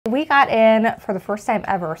We got in, for the first time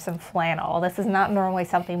ever, some flannel. This is not normally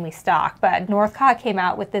something we stock, but Northcott came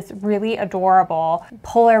out with this really adorable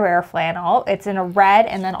polar bear flannel. It's in a red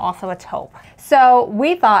and then also a taupe. So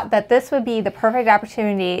we thought that this would be the perfect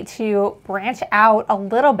opportunity to branch out a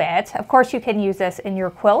little bit. Of course, you can use this in your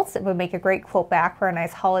quilts. It would make a great quilt back for a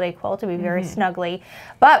nice holiday quilt. It would be very snuggly.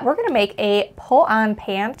 But we're gonna make a pull-on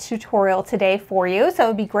pant tutorial today for you. So it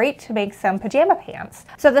would be great to make some pajama pants.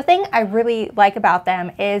 So the thing I really like about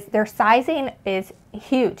them is their sizing is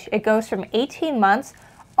huge. It goes from 18 months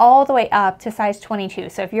all the way up to size 22.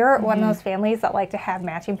 So if you're one of those families that like to have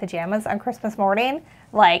matching pajamas on Christmas morning,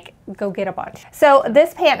 like, go get a bunch. So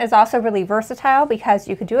this pant is also really versatile because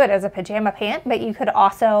you could do it as a pajama pant, but you could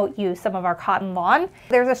also use some of our cotton lawn.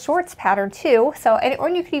 There's a shorts pattern too, so or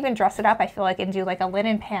you could even dress it up, I feel like, and do like a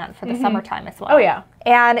linen pant for the summertime as well. Oh yeah.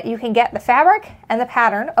 And you can get the fabric and the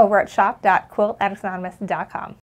pattern over at shop.quiltaddictsanonymous.com.